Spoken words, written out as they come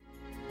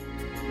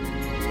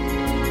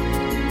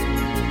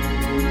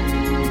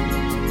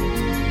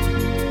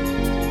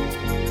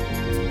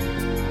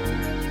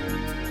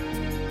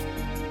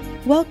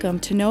Welcome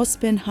to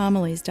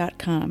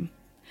nospinhomilies.com.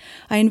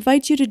 I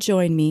invite you to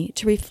join me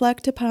to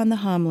reflect upon the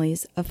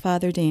homilies of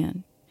Father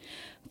Dan.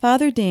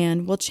 Father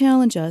Dan will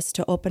challenge us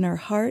to open our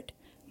heart,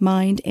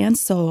 mind, and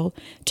soul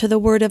to the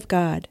Word of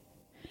God.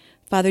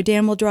 Father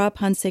Dan will draw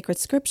upon sacred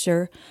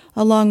scripture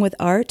along with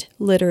art,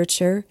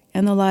 literature,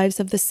 and the lives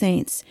of the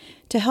saints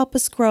to help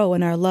us grow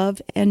in our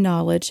love and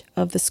knowledge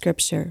of the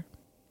scripture.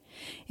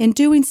 In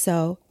doing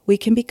so, we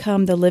can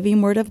become the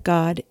living Word of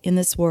God in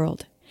this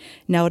world.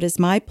 Now it is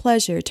my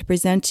pleasure to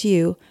present to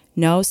you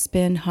No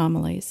Spin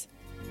Homilies.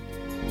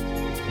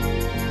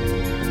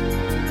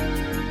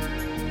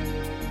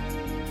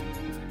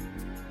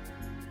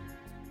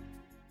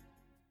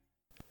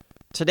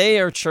 Today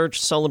our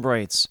church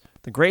celebrates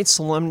the great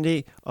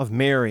solemnity of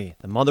Mary,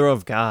 the Mother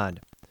of God.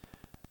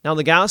 Now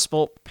the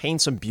Gospel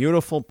paints a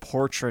beautiful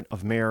portrait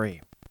of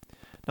Mary.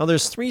 Now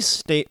there's three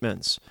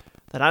statements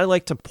that I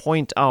like to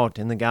point out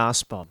in the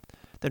Gospel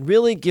that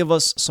really give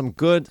us some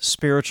good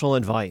spiritual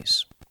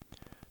advice.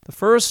 The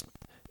first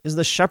is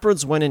the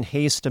shepherds went in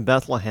haste to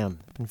Bethlehem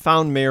and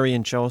found Mary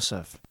and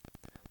Joseph.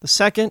 The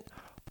second,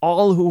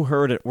 all who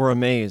heard it were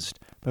amazed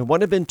by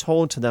what had been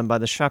told to them by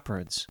the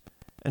shepherds.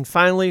 And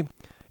finally,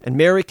 and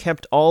Mary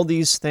kept all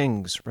these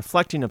things,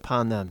 reflecting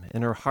upon them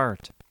in her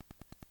heart.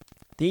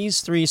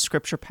 These three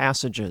scripture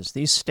passages,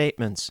 these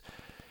statements,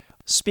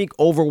 speak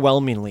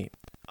overwhelmingly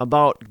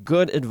about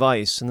good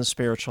advice in the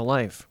spiritual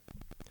life.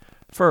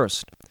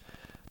 First,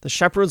 the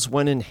shepherds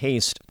went in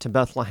haste to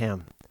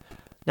Bethlehem.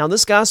 Now,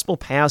 this gospel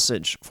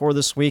passage for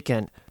this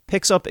weekend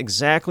picks up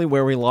exactly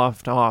where we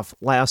left off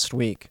last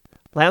week.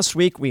 Last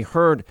week, we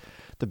heard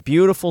the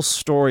beautiful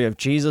story of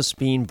Jesus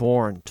being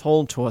born,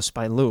 told to us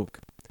by Luke.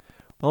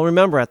 Well,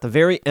 remember, at the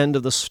very end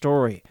of the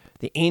story,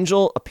 the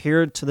angel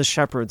appeared to the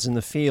shepherds in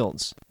the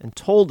fields and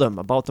told them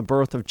about the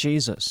birth of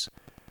Jesus.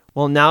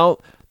 Well, now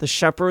the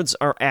shepherds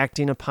are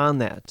acting upon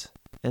that,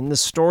 and the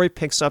story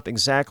picks up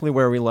exactly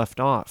where we left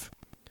off.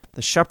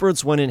 The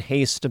shepherds went in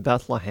haste to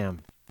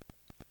Bethlehem.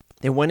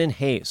 They went in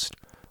haste,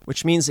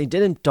 which means they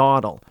didn't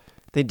dawdle.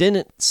 They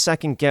didn't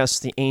second-guess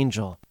the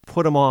angel,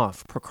 put him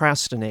off,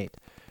 procrastinate.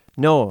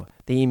 No,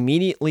 they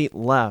immediately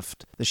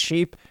left the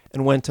sheep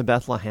and went to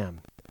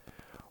Bethlehem.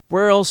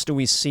 Where else do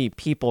we see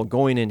people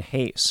going in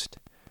haste?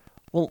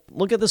 Well,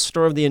 look at the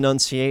story of the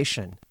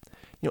Annunciation.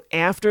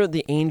 After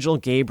the angel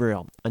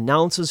Gabriel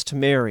announces to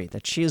Mary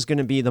that she is going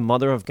to be the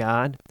mother of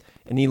God,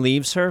 and he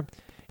leaves her,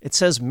 it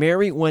says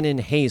Mary went in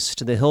haste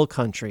to the hill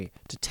country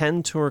to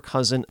tend to her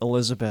cousin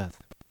Elizabeth.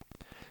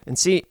 And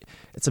see,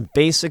 it's a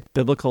basic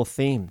biblical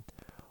theme.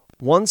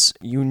 Once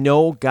you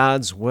know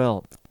God's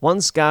will,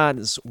 once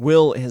God's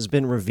will has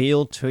been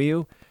revealed to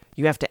you,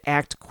 you have to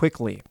act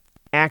quickly,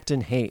 act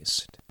in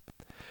haste.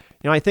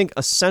 I think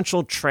a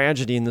central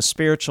tragedy in the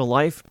spiritual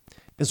life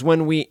is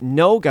when we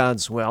know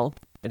God's will,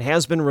 it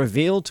has been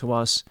revealed to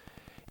us,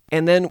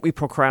 and then we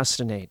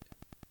procrastinate,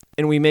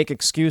 and we make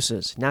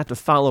excuses not to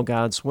follow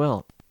God's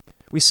will.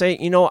 We say,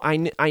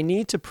 I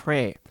need to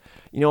pray,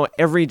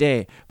 every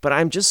day, but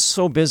I'm just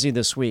so busy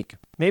this week,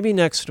 maybe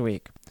next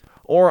week.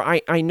 Or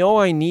I know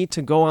I need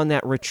to go on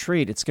that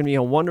retreat. It's going to be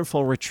a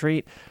wonderful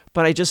retreat,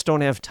 but I just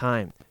don't have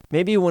time.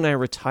 Maybe when I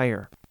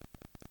retire.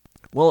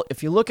 Well,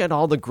 if you look at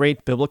all the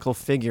great biblical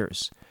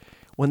figures,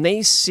 when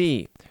they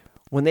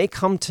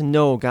come to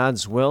know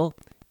God's will,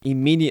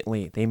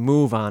 immediately they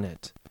move on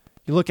it.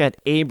 You look at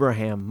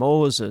Abraham,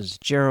 Moses,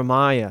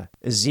 Jeremiah,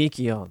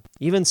 Ezekiel,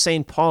 even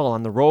St. Paul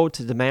on the road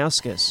to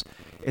Damascus.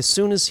 As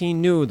soon as he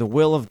knew the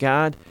will of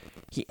God,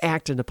 he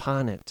acted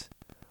upon it.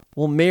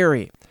 Well,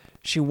 Mary,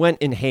 she went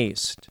in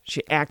haste.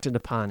 She acted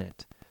upon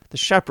it. The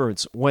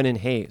shepherds went in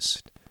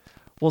haste.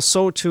 Well,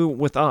 so too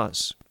with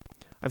us.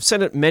 I've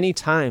said it many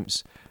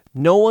times.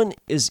 No one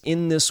is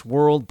in this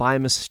world by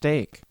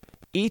mistake.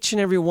 Each and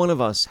every one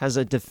of us has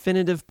a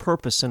definitive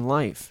purpose in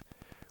life.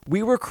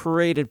 We were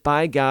created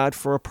by God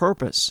for a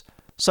purpose,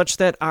 such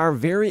that our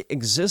very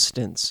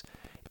existence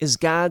is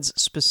God's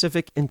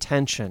specific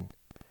intention.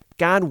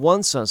 God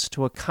wants us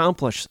to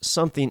accomplish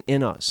something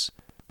in us.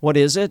 What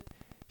is it?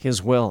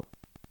 His will.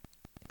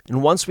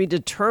 And once we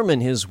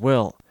determine His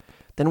will,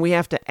 then we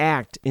have to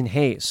act in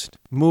haste,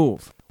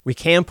 move. We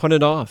can't put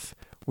it off.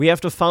 We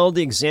have to follow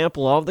the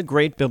example of the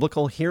great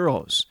biblical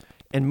heroes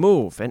and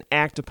move and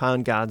act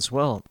upon God's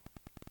will.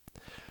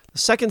 The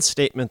second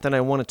statement that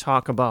I want to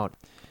talk about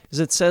is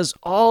it says,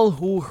 all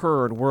who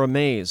heard were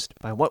amazed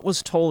by what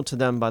was told to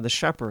them by the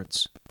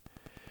shepherds.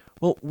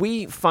 Well,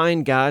 we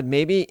find God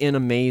maybe in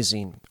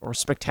amazing or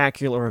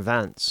spectacular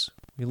events.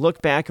 We look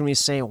back and we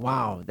say,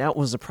 wow, that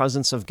was the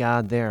presence of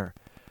God there.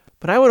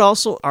 But I would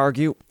also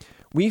argue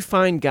we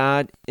find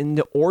God in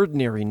the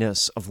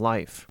ordinariness of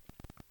life.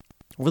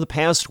 Over the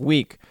past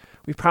week,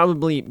 we've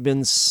probably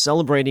been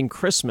celebrating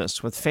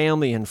Christmas with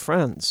family and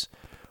friends,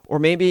 or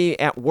maybe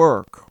at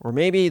work, or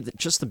maybe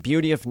just the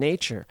beauty of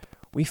nature.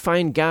 We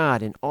find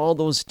God in all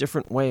those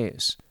different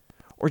ways.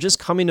 Or just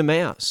coming to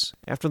Mass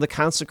after the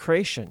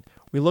consecration.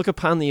 We look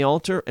upon the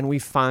altar and we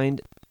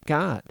find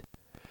God.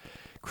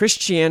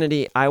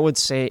 Christianity, I would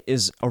say,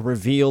 is a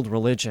revealed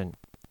religion.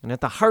 And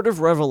at the heart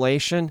of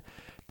revelation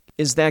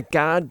is that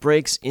God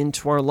breaks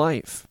into our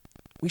life.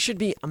 We should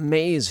be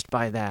amazed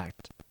by that.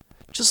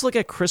 Just look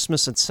at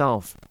Christmas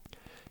itself.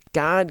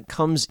 God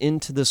comes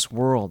into this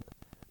world.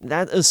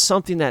 That is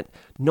something that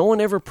no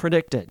one ever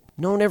predicted,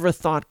 no one ever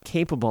thought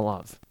capable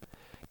of.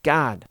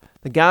 God,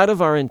 the God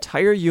of our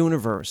entire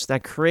universe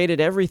that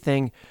created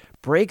everything,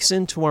 breaks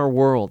into our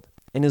world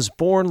and is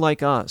born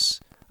like us,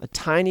 a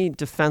tiny,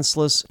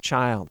 defenseless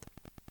child.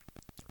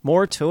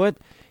 More to it,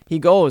 he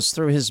goes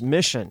through his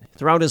mission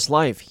throughout his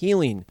life,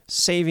 healing,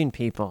 saving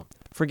people,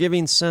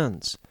 forgiving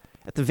sins.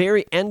 At the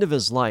very end of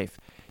his life,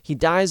 he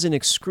dies an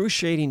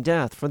excruciating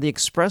death for the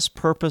express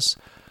purpose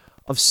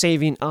of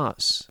saving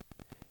us.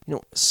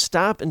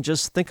 Stop and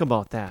just think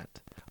about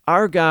that.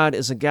 Our God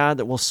is a God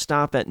that will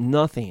stop at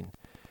nothing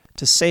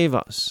to save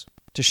us,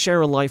 to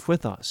share a life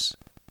with us,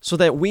 so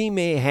that we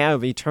may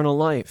have eternal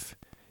life.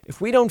 If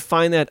we don't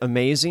find that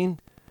amazing,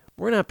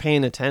 we're not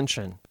paying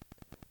attention.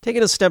 Take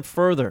it a step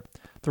further,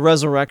 the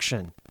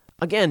resurrection.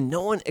 Again,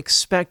 no one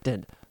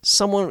expected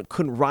someone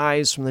could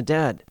rise from the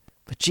dead,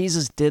 but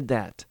Jesus did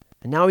that.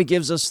 And now he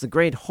gives us the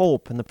great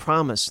hope and the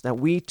promise that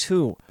we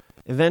too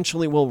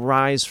eventually will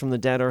rise from the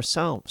dead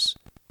ourselves.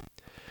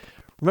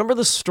 Remember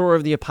the story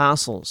of the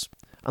apostles.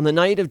 On the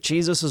night of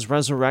Jesus'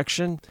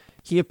 resurrection,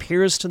 he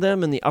appears to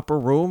them in the upper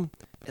room.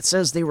 It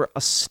says they were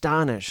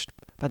astonished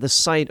by the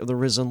sight of the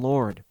risen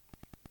Lord.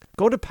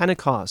 Go to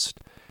Pentecost.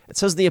 It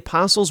says the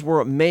apostles were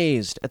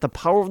amazed at the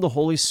power of the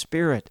Holy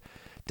Spirit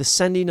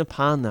descending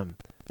upon them.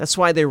 That's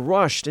why they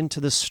rushed into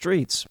the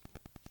streets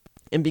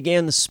and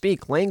began to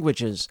speak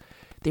languages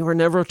they were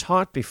never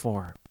taught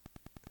before.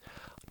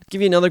 I'll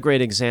give you another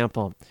great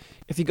example.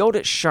 If you go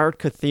to Chartres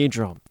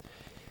Cathedral,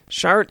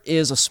 Chartres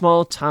is a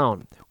small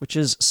town which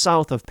is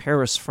south of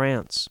Paris,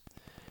 France.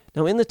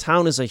 Now in the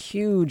town is a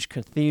huge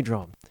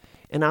cathedral,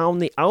 and on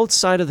the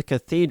outside of the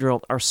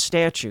cathedral are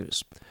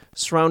statues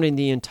surrounding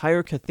the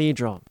entire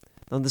cathedral.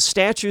 Now the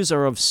statues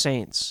are of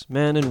saints,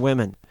 men and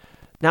women.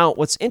 Now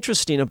what's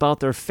interesting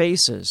about their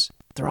faces,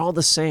 they're all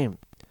the same.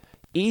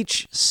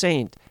 Each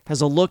saint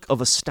has a look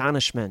of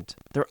astonishment.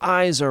 Their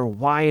eyes are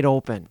wide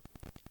open.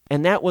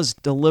 And that was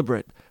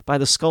deliberate by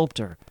the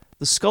sculptor.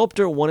 The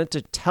sculptor wanted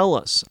to tell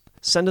us,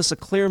 send us a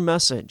clear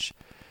message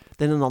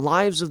that in the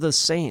lives of the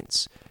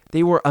saints,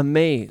 they were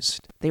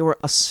amazed, they were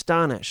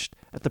astonished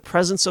at the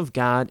presence of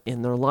God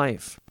in their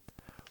life.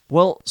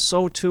 Well,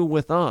 so too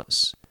with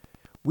us.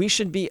 We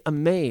should be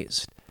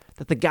amazed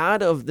that the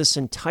God of this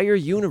entire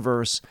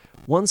universe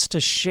wants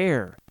to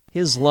share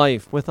his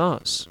life with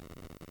us.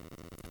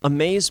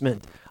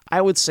 Amazement,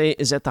 I would say,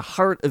 is at the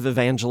heart of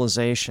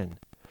evangelization.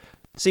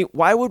 See,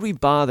 why would we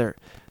bother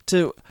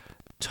to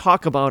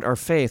talk about our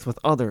faith with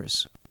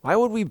others? Why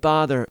would we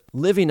bother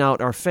living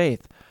out our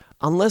faith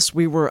unless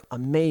we were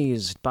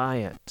amazed by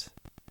it?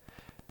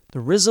 The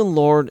risen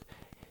Lord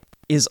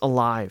is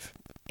alive,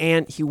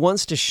 and he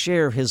wants to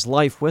share his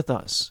life with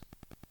us,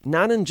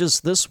 not in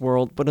just this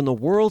world, but in the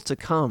world to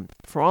come,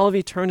 for all of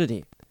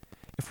eternity.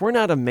 If we're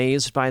not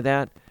amazed by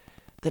that,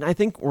 then I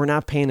think we're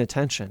not paying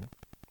attention.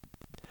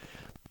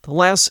 The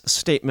last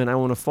statement I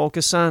want to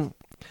focus on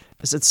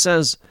is it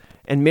says,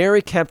 "And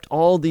Mary kept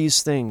all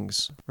these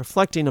things,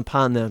 reflecting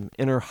upon them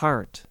in her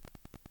heart."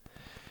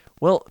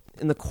 Well,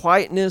 in the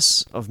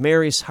quietness of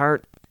Mary's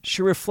heart,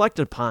 she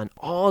reflected upon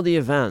all the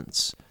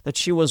events that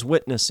she was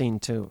witnessing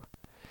to.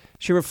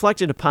 She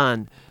reflected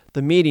upon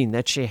the meeting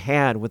that she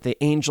had with the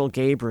angel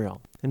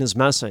Gabriel and his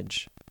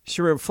message.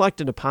 She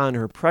reflected upon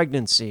her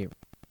pregnancy.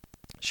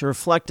 She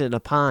reflected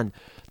upon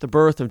the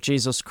birth of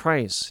Jesus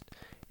Christ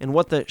and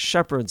what the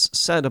shepherds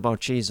said about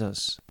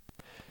Jesus.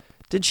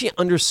 Did she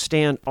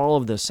understand all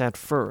of this at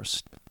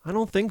first? I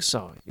don't think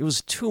so. It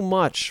was too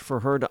much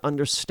for her to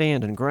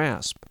understand and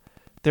grasp.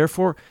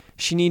 Therefore,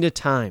 she needed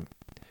time.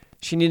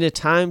 She needed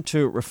time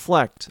to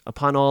reflect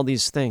upon all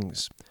these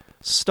things,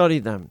 study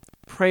them,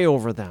 pray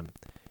over them.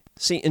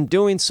 See, in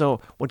doing so,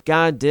 what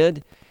God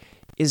did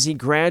is he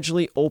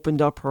gradually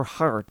opened up her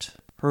heart,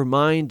 her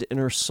mind, and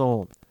her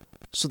soul,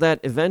 so that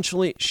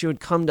eventually she would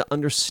come to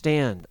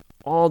understand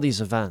all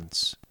these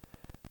events.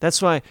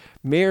 That's why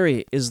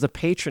Mary is the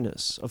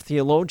patroness of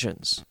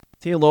theologians.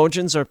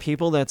 Theologians are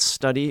people that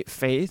study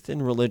faith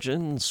and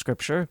religion and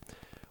scripture.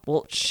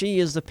 Well, she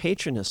is the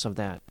patroness of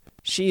that.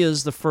 She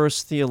is the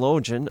first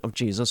theologian of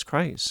Jesus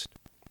Christ.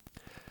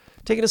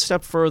 Take it a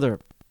step further.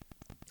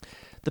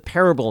 The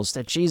parables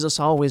that Jesus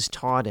always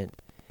taught in,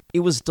 it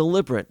was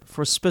deliberate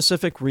for a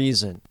specific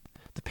reason.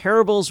 The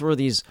parables were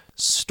these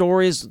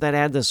stories that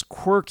had this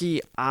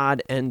quirky,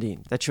 odd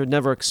ending that you would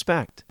never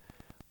expect.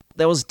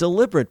 That was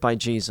deliberate by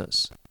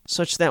Jesus,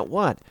 such that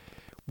what?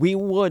 We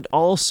would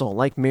also,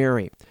 like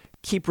Mary,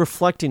 keep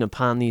reflecting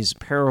upon these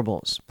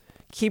parables,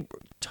 keep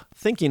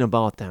thinking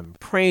about them,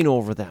 praying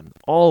over them,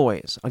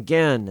 always,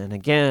 again and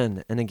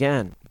again and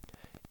again.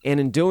 And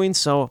in doing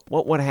so,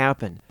 what would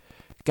happen?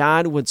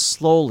 God would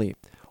slowly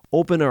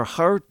open our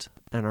heart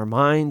and our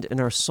mind and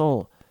our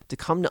soul to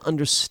come to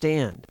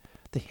understand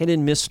the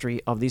hidden mystery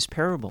of these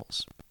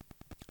parables.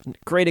 A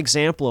great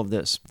example of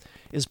this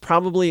is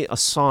probably a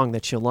song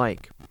that you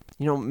like.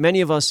 Many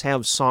of us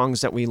have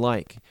songs that we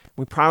like.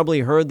 We probably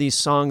heard these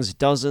songs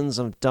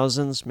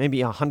dozens,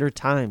 maybe 100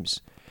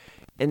 times.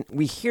 And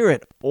we hear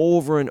it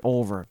over and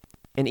over.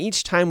 And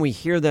each time we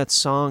hear that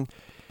song,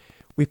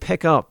 we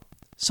pick up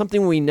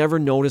something we never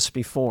noticed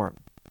before,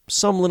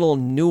 some little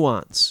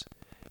nuance.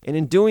 And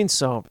in doing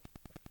so,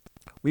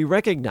 we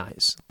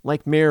recognize,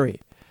 like Mary,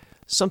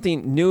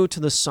 something new to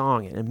the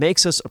song, and it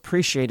makes us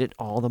appreciate it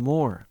all the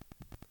more.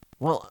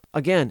 Well,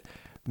 again,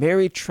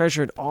 Mary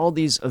treasured all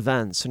these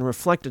events and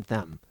reflected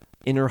them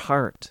in her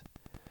heart.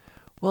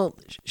 Well,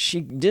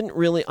 she didn't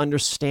really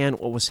understand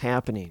what was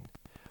happening,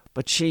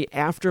 but she,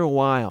 after a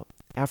while,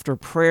 after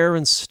prayer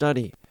and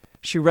study,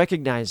 she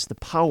recognized the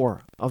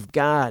power of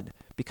God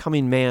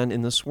becoming man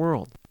in this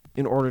world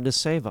in order to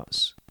save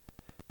us.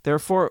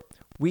 Therefore,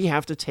 we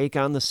have to take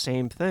on the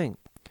same thing.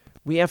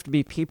 We have to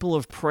be people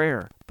of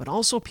prayer, but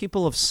also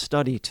people of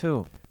study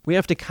too. We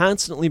have to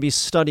constantly be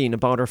studying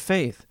about our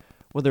faith,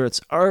 whether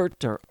it's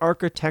art or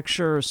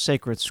architecture, or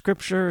sacred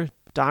scripture,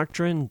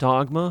 doctrine,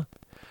 dogma.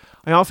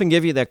 I often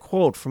give you that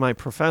quote from my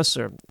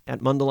professor at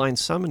Mundelein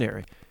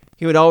Seminary.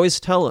 He would always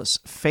tell us,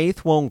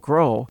 faith won't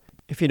grow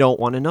if you don't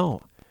want to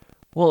know.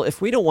 Well, if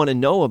we don't want to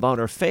know about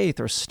our faith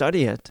or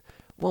study it,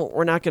 well,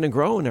 we're not going to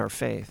grow in our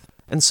faith.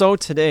 And so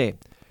today,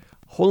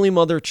 Holy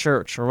Mother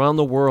Church around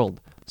the world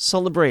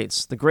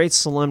celebrates the great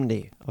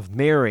solemnity of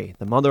Mary,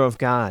 the Mother of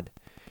God.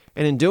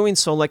 And in doing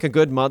so, like a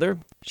good mother,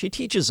 she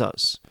teaches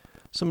us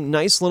some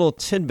nice little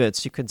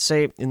tidbits, you could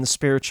say, in the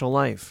spiritual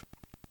life.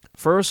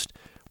 First,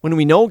 when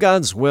we know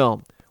God's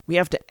will, we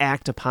have to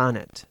act upon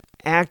it.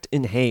 Act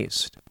in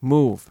haste.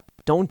 Move.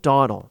 Don't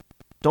dawdle.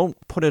 Don't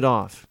put it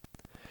off.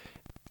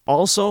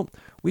 Also,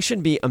 we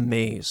should be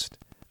amazed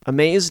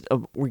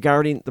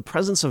regarding the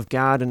presence of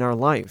God in our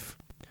life.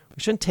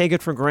 We shouldn't take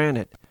it for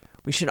granted.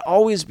 We should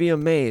always be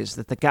amazed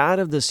that the God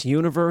of this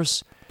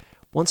universe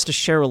wants to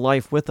share a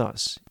life with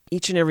us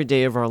each and every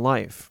day of our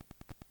life.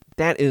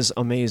 That is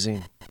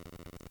amazing.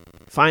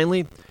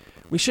 Finally,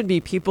 we should be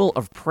people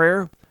of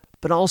prayer,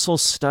 but also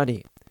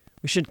study.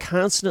 We should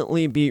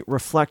constantly be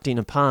reflecting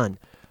upon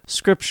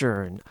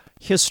Scripture and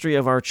history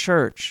of our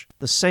church,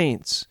 the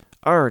saints,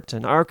 art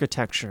and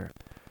architecture.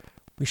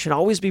 We should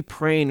always be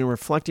praying and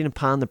reflecting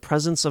upon the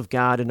presence of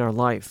God in our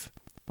life,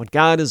 what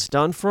God has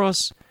done for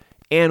us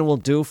and will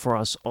do for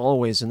us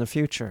always in the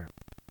future.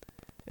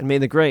 And may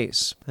the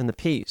grace and the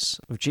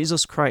peace of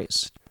Jesus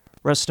Christ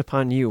rest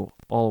upon you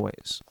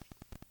always.